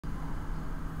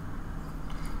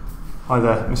Hi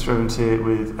there, Mr. Evans here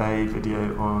with a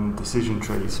video on decision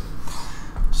trees.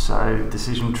 So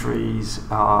decision trees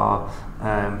are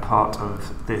part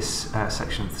of this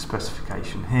section of the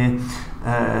specification here.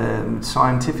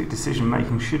 Scientific decision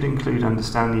making should include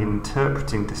understanding and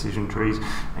interpreting decision trees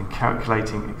and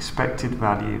calculating expected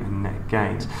value and net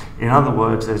gains. In other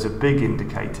words, there's a big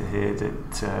indicator here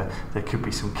that there could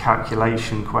be some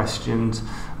calculation questions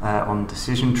on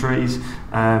decision trees,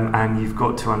 and you've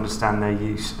got to understand their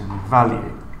use and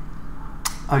value.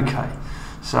 Okay.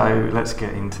 So let's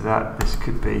get into that. This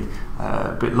could be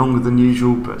a bit longer than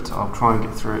usual, but I'll try and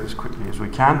get through it as quickly as we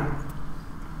can.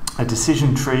 A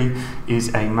decision tree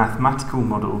is a mathematical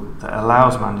model that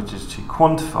allows managers to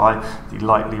quantify the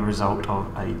likely result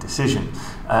of a decision.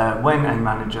 When a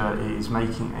manager is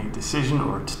making a decision,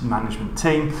 or a management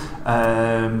team,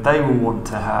 they will want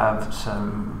to have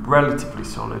some relatively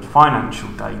solid financial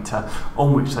data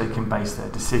on which they can base their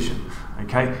decision.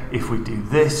 Okay, if we do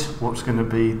this, what's going to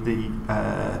be the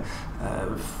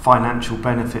financial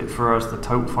benefit for us, the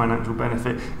total financial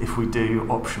benefit? If we do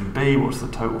option B, what's the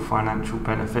total financial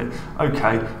benefit?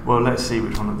 Okay, well, let's see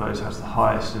which one of those has the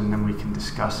highest, and then we can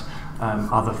discuss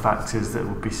other factors that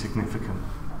will be significant.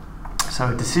 So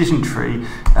a decision tree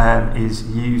is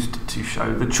used to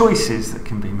show the choices that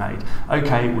can be made.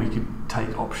 Okay, we could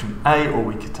take option A or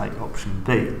we could take option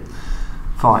B.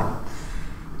 Fine.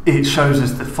 It shows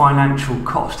us the financial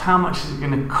cost. How much is it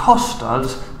going to cost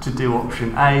us to do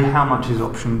option A? How much is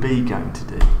option B going to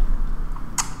do?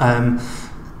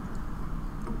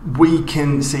 We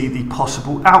can see the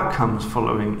possible outcomes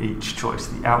following each choice.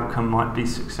 The outcome might be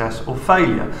success or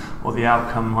failure, or the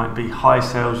outcome might be high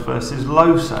sales versus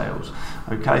low sales.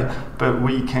 Okay, but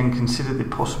we can consider the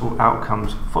possible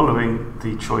outcomes following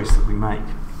the choice that we make.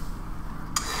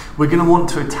 We're going to want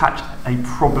to attach a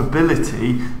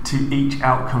probability to each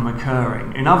outcome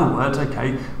occurring. In other words,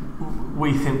 okay,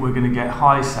 we think we're going to get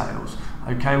high sales.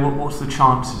 Okay, what's the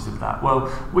chances of that? Well,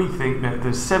 we think that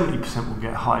there's 70% will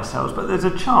get high sales, but there's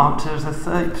a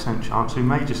 30% chance we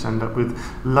may just end up with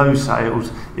low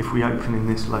sales if we open in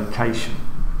this location.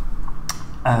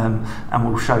 And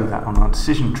we'll show that on our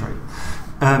decision tree.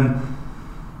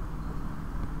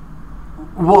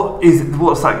 What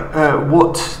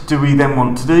do we then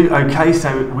want to do? Okay,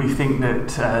 so we think that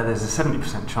there's a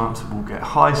 70% chance that we'll get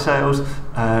high sales.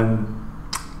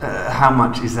 How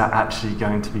much is that actually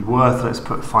going to be worth? Let's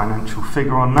put a financial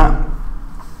figure on that.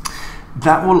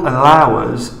 That will allow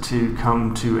us to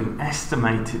come to an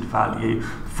estimated value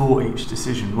for each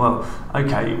decision. Well,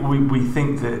 okay, we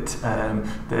think that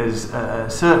there's a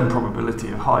certain probability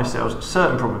of high sales, a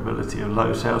certain probability of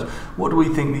low sales. What do we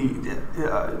think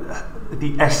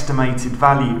the estimated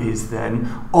value is then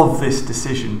of this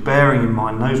decision, bearing in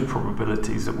mind those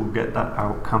probabilities that we'll get that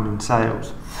outcome in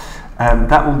sales?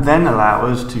 That will then allow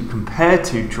us to compare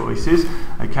two choices.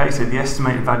 Okay, so the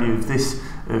estimated value of this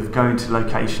of going to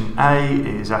location A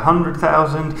is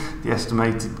 100,000. The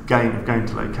estimated gain of going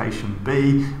to location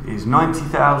B is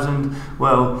 90,000.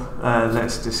 Well,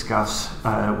 let's discuss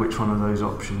which one of those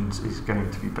options is going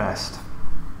to be best.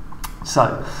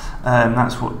 So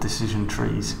that's what decision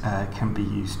trees can be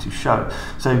used to show.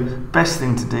 So best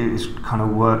thing to do is kind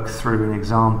of work through an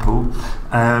example.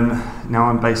 Now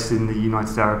I'm based in the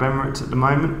United Arab Emirates at the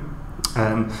moment.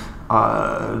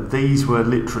 These were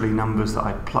literally numbers that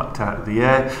I plucked out of the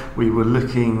air. We were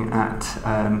looking at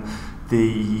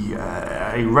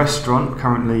a restaurant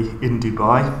currently in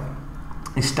Dubai,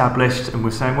 established, and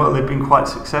we're saying, well, they've been quite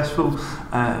successful.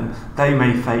 They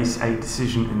may face a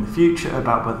decision in the future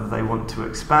about whether they want to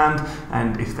expand,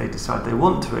 and if they decide they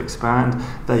want to expand,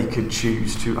 they could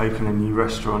choose to open a new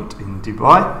restaurant in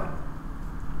Dubai,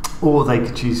 or they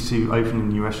could choose to open a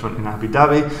new restaurant in Abu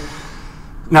Dhabi.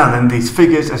 Now then, these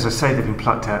figures, as I say, they've been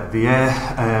plucked out of the air.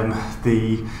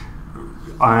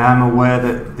 I am aware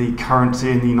that the currency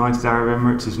in the United Arab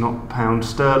Emirates is not pound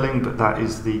sterling, but that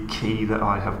is the key that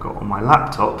I have got on my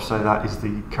laptop, so that is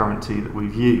the currency that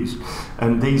we've used.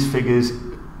 And these figures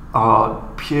are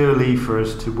purely for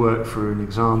us to work through an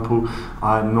example.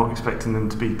 I'm not expecting them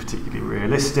to be particularly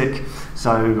realistic,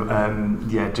 so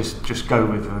yeah, just go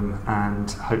with them and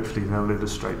hopefully they'll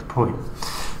illustrate the point.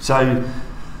 So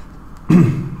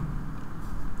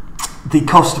the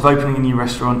cost of opening a new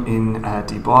restaurant in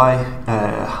Dubai,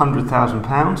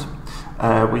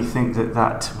 £100,000. We think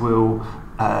that will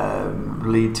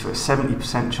lead to a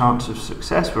 70% chance of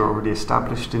success. We're already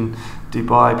established in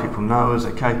Dubai, people know us,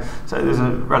 okay, so there's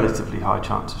a relatively high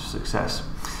chance of success.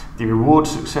 The reward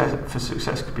for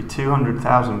success could be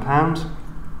 £200,000,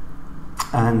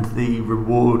 and the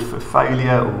reward for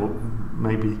failure, or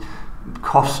maybe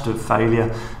cost of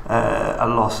failure, a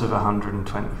loss of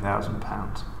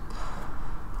 £120,000.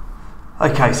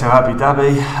 Okay, so Abu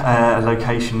Dhabi, a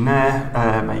location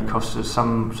there, may cost us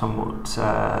somewhat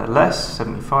less,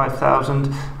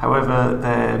 75,000. However,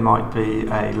 there might be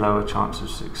a lower chance of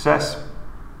success.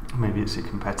 Maybe it's a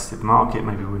competitive market,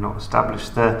 maybe we're not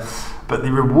established there, but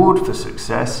the reward for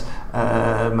success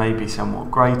may be somewhat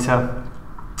greater,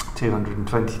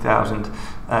 220,000,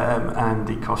 and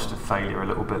the cost of failure a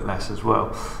little bit less as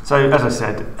well. So as I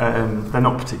said, they're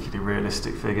not particularly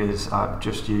realistic figures. I've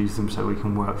just used them so we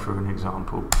can work through an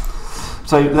example.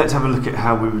 So let's have a look at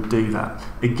how we would do that.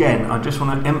 Again, I just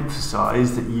want to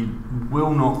emphasise that you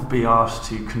will not be asked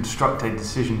to construct a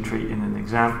decision tree in an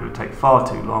exam. It would take far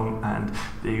too long, and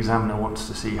the examiner wants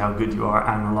to see how good you are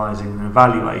at analysing and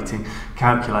evaluating.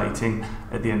 Calculating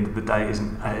at the end of the day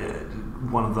isn't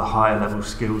one of the higher level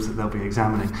skills that they'll be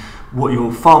examining. What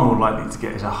you're far more likely to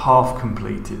get is a half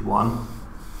completed one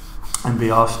and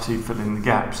be asked to fill in the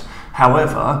gaps.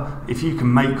 However, if you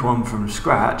can make one from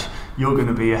scratch, you're going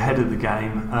to be ahead of the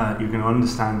game, you're going to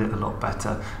understand it a lot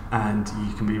better, and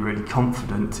you can be really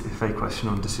confident if a question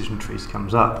on decision trees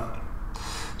comes up.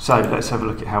 So let's have a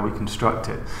look at how we construct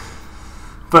it.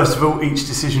 First of all, each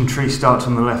decision tree starts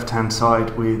on the left-hand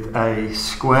side with a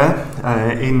square.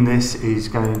 In this is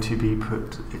going to be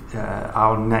put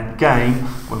our net gain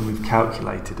when we've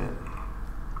calculated it.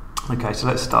 Okay, so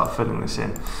let's start filling this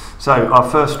in. So our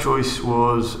first choice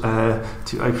was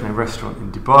to open a restaurant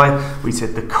in Dubai. We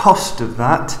said the cost of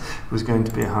that was going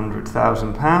to be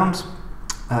 £100,000.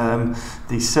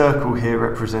 The circle here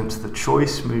represents the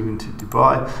choice, moving to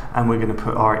Dubai, and we're going to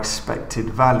put our expected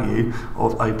value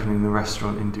of opening the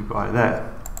restaurant in Dubai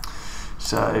there.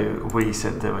 So we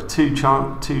said there were two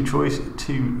chances.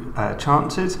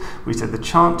 We said the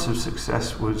chance of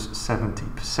success was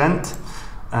 70%,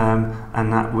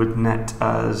 and that would net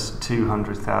us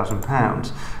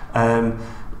 £200,000.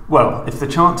 Well, if the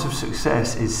chance of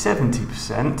success is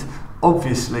 70%,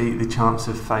 obviously the chance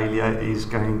of failure is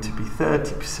going to be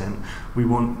 30%. We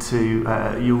want to,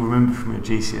 you'll remember from your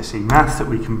GCSE maths that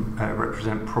we can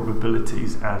represent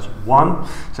probabilities as 1.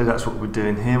 So that's what we're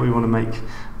doing here. We want to make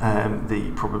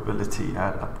the probability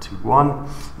add up to 1.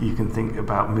 You can think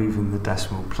about moving the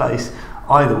decimal place.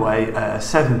 Either way,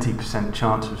 70%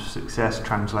 chance of success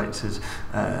translates as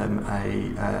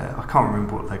I can't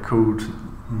remember what they're called,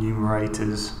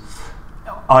 numerators.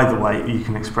 Either way, you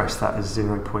can express that as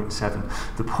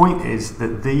 0.7. The point is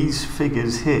that these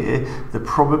figures here, the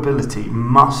probability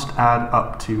must add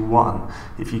up to 1.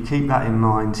 If you keep that in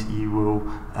mind, you will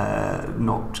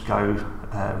not go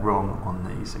wrong on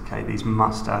these. Okay, these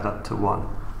must add up to 1.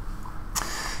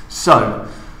 So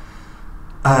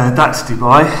that's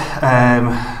Dubai.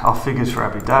 Our figures for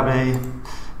Abu Dhabi.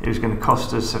 It was going to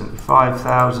cost us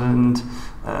 75,000.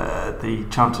 The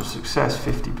chance of success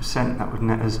 50%, that would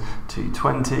net us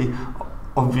 220.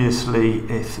 Obviously,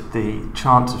 if the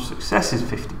chance of success is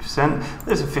 50%,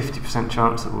 there's a 50%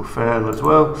 chance that we'll fail as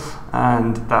well,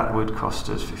 and that would cost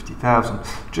us 50,000.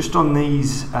 Just on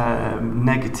these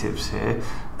negatives here,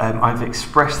 I've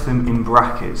expressed them in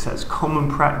brackets. That's common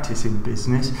practice in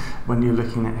business when you're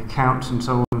looking at accounts and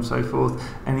so on and so forth.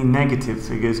 Any negative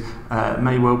figures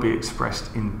may well be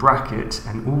expressed in brackets,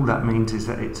 and all that means is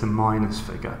that it's a minus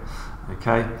figure.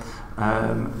 Okay,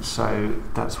 so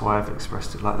that's why I've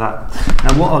expressed it like that.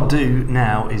 Now what I'll do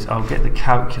now is I'll get the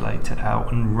calculator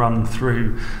out and run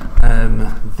through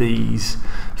these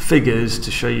figures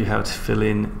to show you how to fill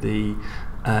in the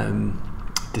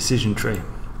decision tree.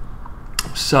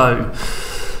 So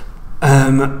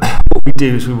what we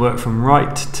do is we work from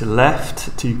right to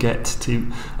left to get to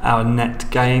our net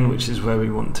gain, which is where we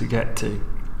want to get to.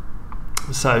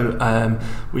 So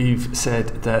we've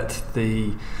said that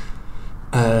the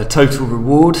total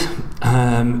reward,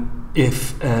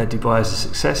 if Dubai is a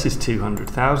success, is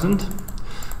 200,000.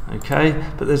 Okay,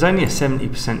 but there's only a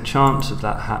 70% chance of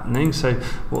that happening. So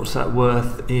what's that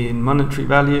worth in monetary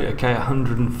value? Okay,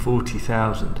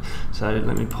 140,000. So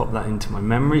let me pop that into my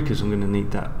memory because I'm going to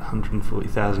need that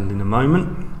 140,000 in a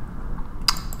moment.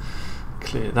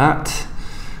 Clear that.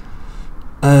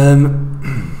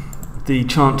 The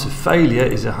chance of failure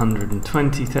is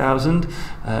 120,000.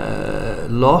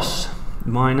 Loss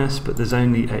minus, but there's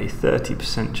only a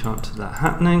 30% chance of that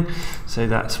happening, so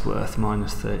that's worth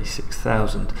minus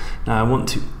 36,000. Now I want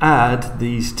to add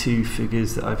these two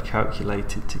figures that I've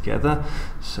calculated together,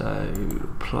 so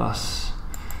plus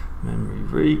memory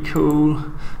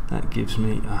recall, that gives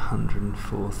me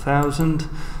 104,000. Let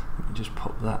me just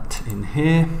pop that in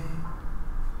here.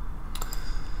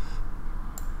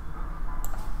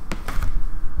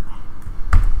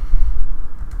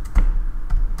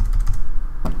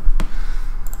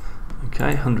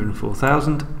 Okay,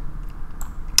 104,000.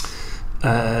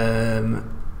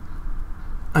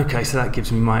 Okay, so that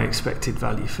gives me my expected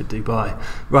value for Dubai.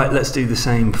 Right, let's do the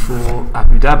same for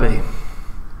Abu Dhabi.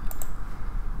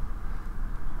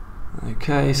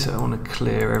 Okay, so I want to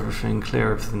clear everything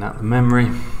out of the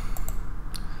memory.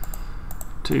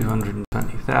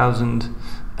 220,000.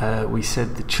 We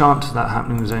said the chance of that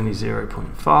happening was only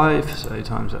 0.5, so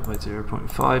times that by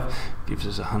 0.5 gives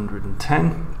us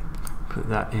 110. Put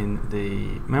that in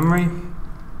the memory.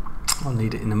 I'll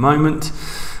need it in a moment.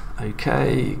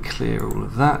 Okay, clear all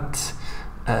of that.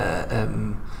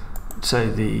 So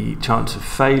the chance of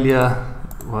failure,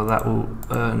 well, that will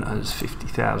earn us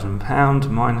 £50,000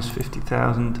 minus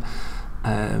 50,000.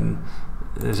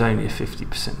 There's only a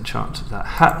 50% chance of that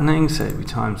happening, so if we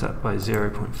times that by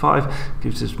 0.5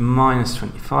 gives us minus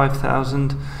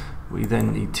 25,000. We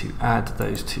then need to add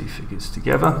those two figures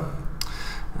together,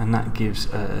 and that gives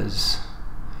us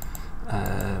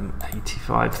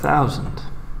 85,000.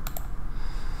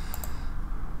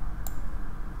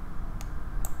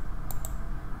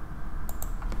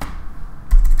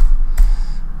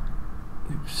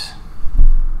 Oops.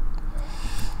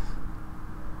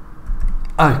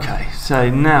 Okay, so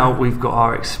now we've got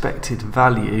our expected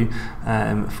value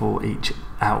for each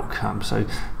outcome. So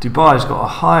Dubai's got a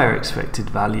higher expected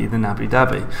value than Abu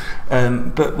Dhabi.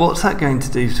 But what's that going to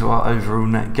do to our overall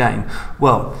net gain?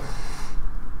 Well,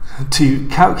 to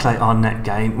calculate our net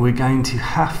gain, we're going to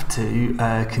have to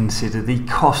consider the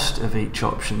cost of each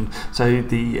option. So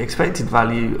the expected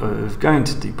value of going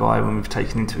to Dubai, when we've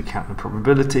taken into account the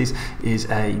probabilities, is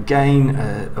a gain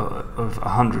of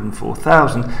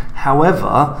 104,000.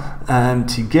 However,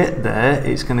 to get there,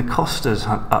 it's going to cost us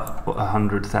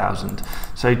 100,000.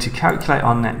 So to calculate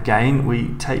our net gain,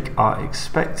 we take our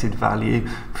expected value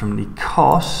from the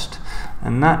cost,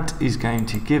 and that is going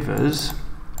to give us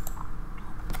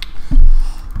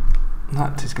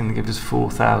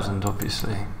 4,000,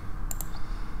 obviously.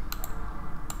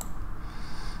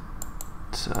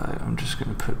 So I'm just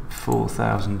going to put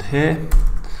 4,000 here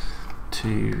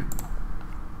to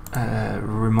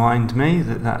remind me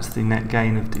that that's the net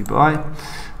gain of Dubai.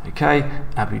 Okay,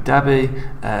 Abu Dhabi,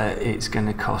 it's going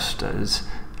to cost us,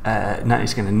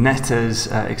 it's going to net us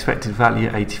expected value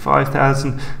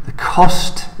 85,000. The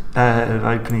cost of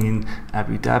opening in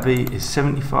Abu Dhabi is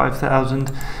 75,000.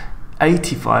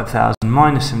 85,000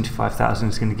 minus 75,000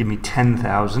 is going to give me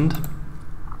 10,000.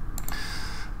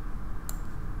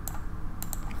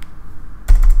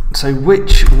 So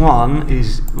which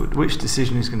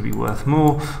decision is going to be worth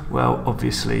more? Well,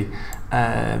 obviously,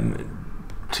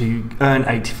 to earn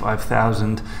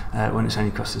 85,000 when it's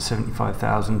only cost us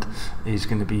 75,000 is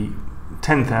going to be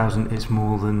 10,000. It's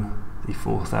more than the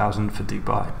 4,000 for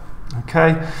Dubai.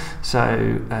 Okay,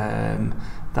 so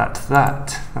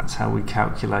that's how we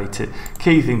calculate it.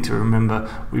 Key thing to remember,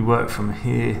 we work from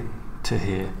here to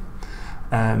here.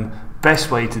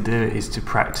 Best way to do it is to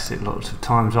practice it lots of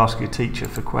times. Ask your teacher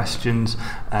for questions.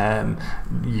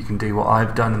 You can do what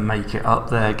I've done and make it up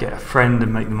there. Get a friend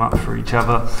and make them up for each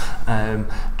other.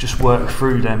 Just work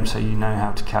through them so you know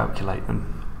how to calculate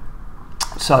them.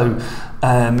 So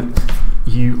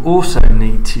you also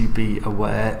need to be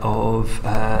aware of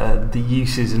the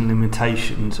uses and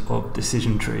limitations of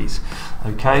decision trees.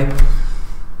 Okay,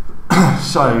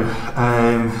 so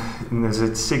there's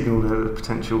a signal, the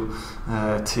potential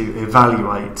to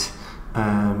evaluate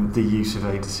the use of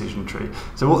a decision tree.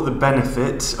 So what are the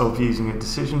benefits of using a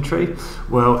decision tree?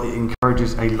 Well, it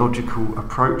encourages a logical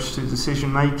approach to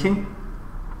decision making.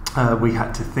 We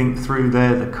had to think through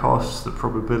there the costs, the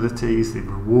probabilities, the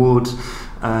rewards,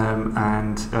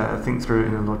 and think through it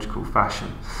in a logical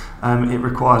fashion. It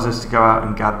requires us to go out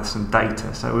and gather some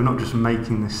data, so we're not just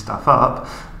making this stuff up.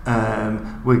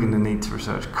 We're going to need to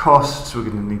research costs, we're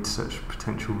going to need to search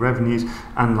potential revenues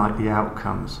and likely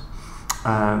outcomes.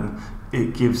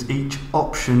 It gives each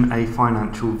option a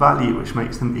financial value, which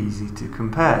makes them easy to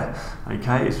compare.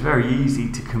 Okay, it's very easy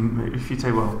to if you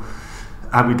say, well,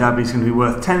 Abu Dhabi is going to be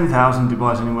worth 10,000,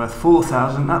 Dubai is only worth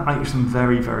 4,000. That makes them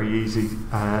very, very easy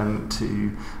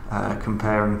to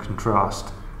compare and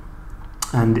contrast.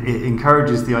 And it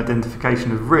encourages the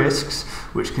identification of risks,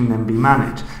 which can then be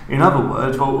managed. In other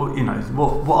words, well, you know,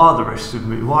 what are the risks of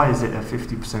moving? Why is it a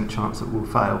 50% chance that we'll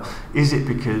fail? Is it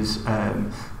because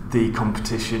the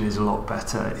competition is a lot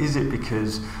better? Is it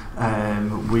because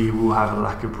we will have a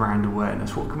lack of brand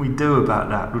awareness? What can we do about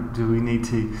that? Do we need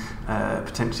to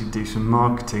potentially do some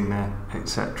marketing there,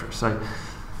 etc.? So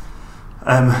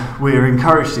we're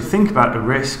encouraged to think about the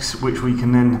risks, which we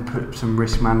can then put some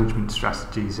risk management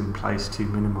strategies in place to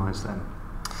minimise them.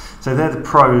 So they're the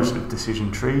pros of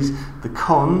decision trees. The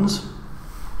cons,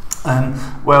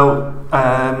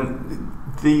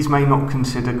 these may not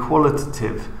consider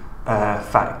qualitative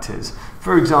factors.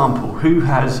 For example, who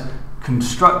has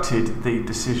constructed the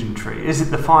decision tree? Is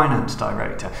it the finance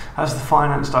director? Has the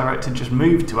finance director just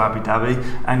moved to Abu Dhabi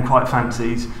and quite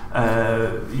fancies,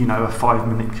 a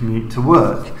 5-minute commute to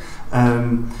work?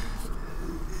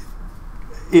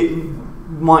 It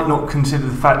might not consider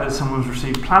the fact that someone's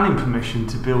received planning permission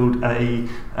to build a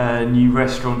new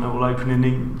restaurant that will open in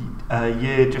a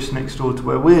year just next door to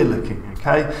where we're looking.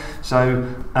 Okay, so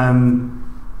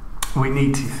we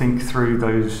need to think through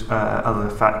those other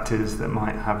factors that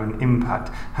might have an impact.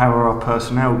 How are our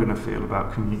personnel going to feel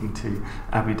about commuting to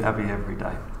Abu Dhabi every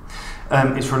day?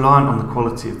 It's reliant on the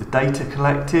quality of the data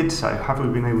collected, so have we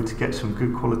been able to get some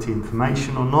good quality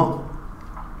information or not?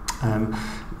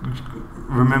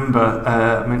 Remember,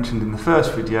 I mentioned in the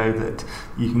first video that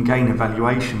you can gain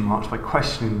evaluation marks by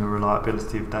questioning the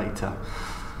reliability of data.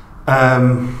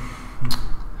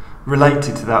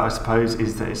 Related to that, I suppose,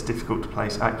 is that it's difficult to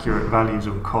place accurate values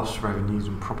on costs, revenues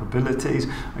and probabilities.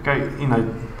 Okay,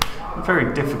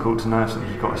 very difficult to know if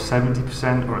something's got a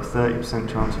 70% or a 30%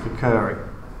 chance of occurring.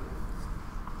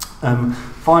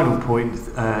 Final point,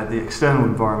 the external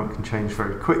environment can change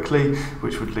very quickly,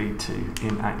 which would lead to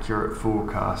inaccurate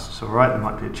forecasts. All right, there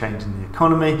might be a change in the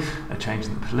economy, a change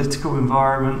in the political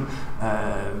environment,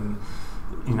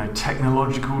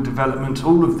 technological developments.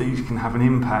 All of these can have an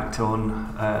impact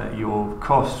on your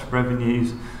costs,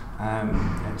 revenues,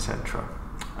 etc.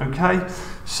 Okay,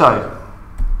 so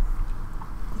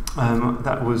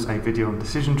that was a video on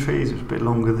decision trees. It was a bit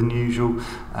longer than usual,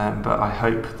 but I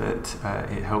hope that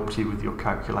it helped you with your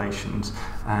calculations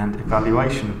and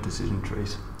evaluation of decision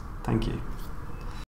trees. Thank you.